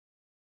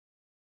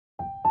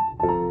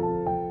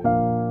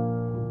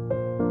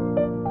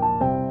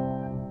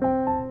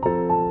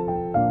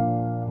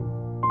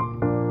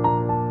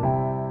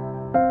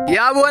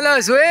Ya bola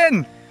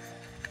Swin.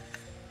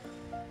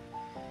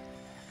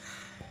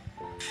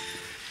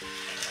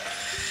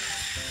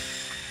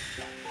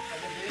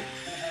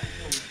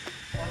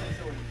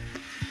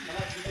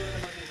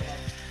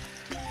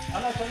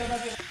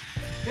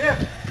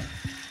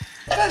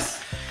 بس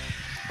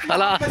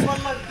خلاص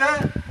والله ده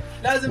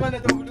لازم انا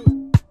ادور.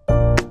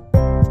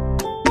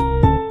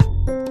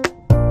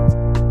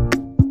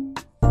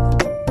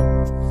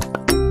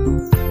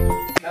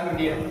 I'm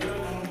here.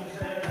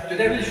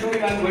 Today we'll show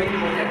you ongoing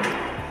project.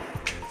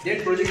 That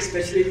project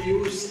especially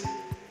use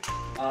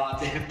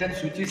they have 10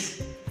 switches.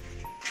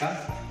 Huh?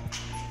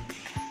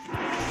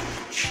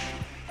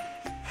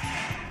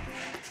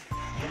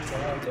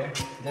 Okay.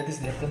 That is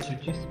the 10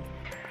 switches.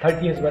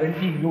 30 years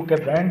warranty, UK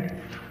brand.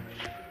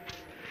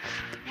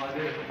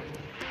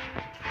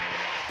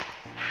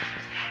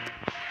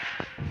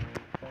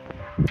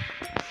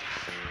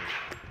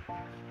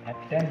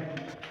 F10.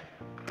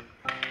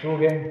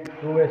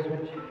 Two-way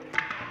switch.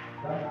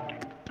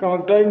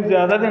 Time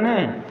ज़्यादा देना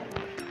है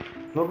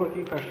लोगों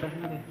की कष्ट है.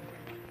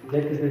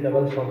 That is the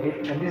double socket,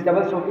 and this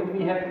double socket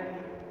we have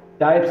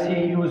Type C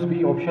USB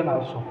option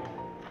also.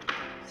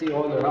 See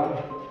all around.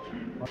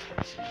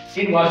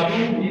 In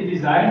washroom we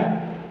designed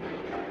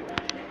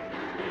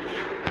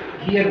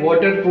here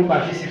waterproof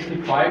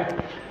IP65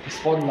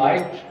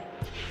 spotlight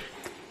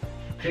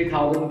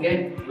 3000K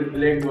with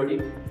blade body.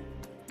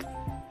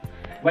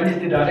 One is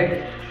the direct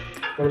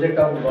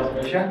projector wash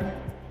basin.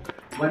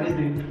 One is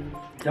the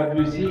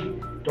WC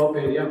top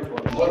area for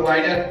more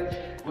wider.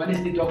 One is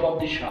the top of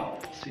the shower.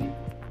 See.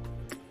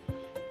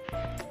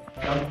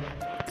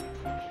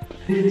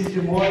 This is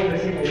small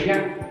dressing area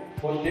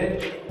for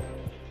that.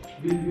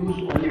 We'll use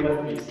only one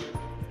piece.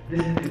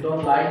 This is the top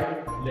light,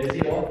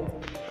 lazy off,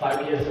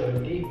 5 years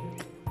warranty.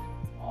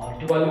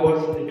 12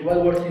 watts. The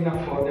 12 watts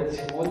enough for that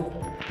small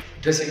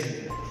dressing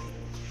area.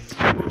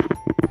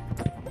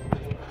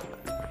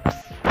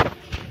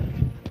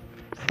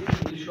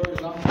 We'll show you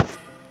now.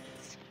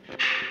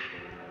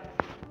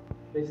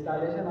 The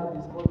installation of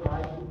this whole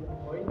pipe is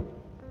ongoing.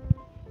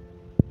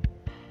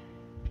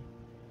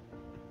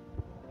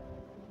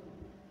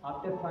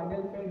 After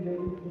final paint, they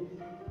will fix.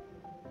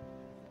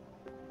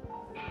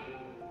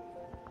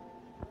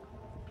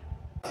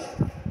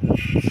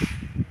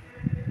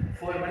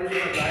 For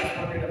managing the light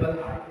for the double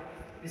height,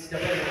 this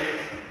double height.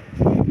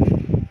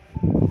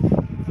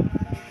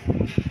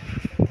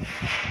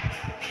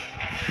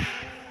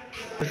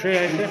 Show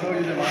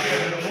you the master.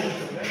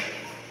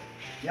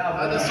 يا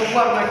هذا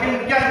صورنا كل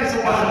قاعد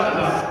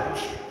يصورنا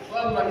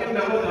والله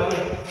كله هو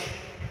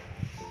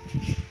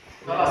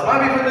خلاص ما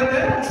بيكون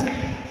انت.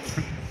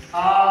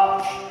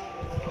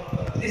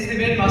 This is the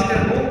main master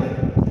room.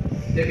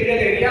 The middle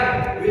area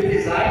will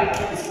design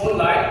small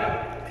light,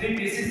 3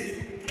 pieces,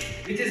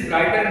 which is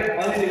brighter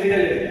only the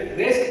middle area.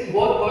 Rest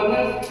both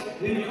corners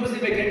will use the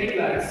magnetic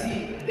light. See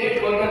that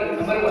corner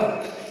number 1.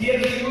 Here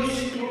we use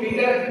 2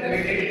 meter the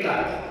magnetic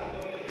light,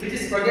 which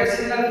is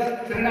projectional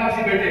turn off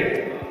the bed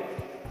area.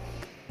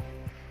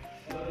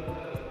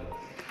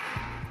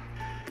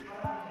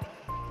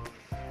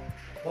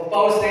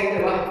 पाउस देंगे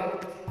वाह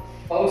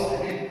पाउस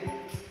देंगे.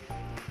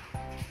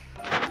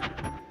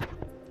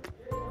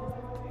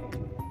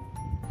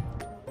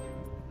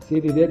 See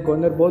the red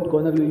corner, both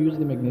corner you use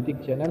the magnetic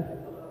channel.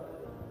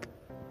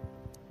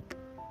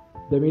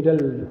 The middle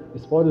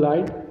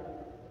spotlight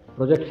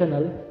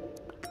projectional.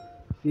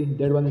 See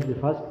that one is the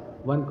first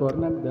one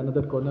corner, the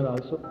another corner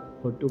also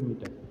for 2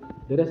 meters.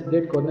 The rest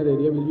that corner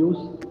area will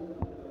use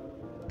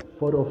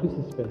for office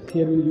space.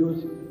 Here we will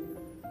use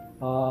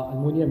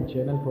aluminum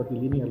channel for the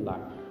linear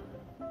light.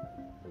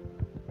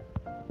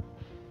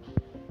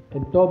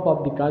 On top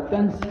of the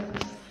curtains,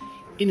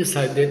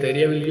 inside that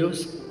area we'll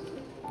use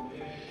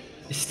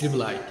strip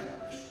light.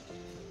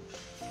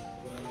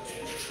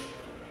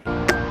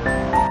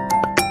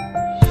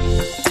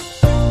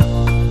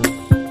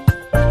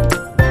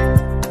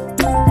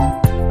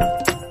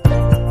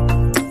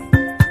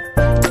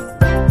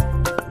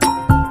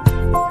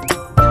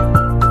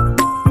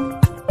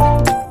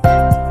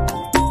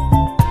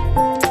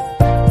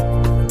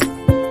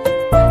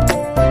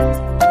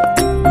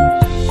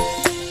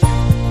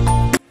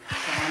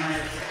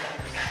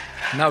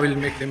 Now we'll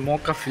make the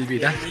mock-up will be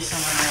done.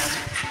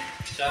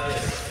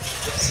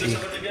 See.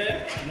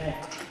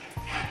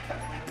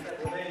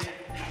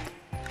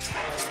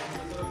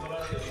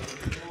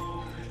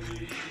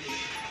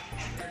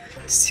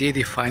 See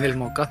the final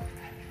mock-up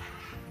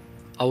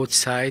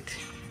outside,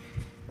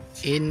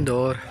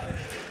 indoor.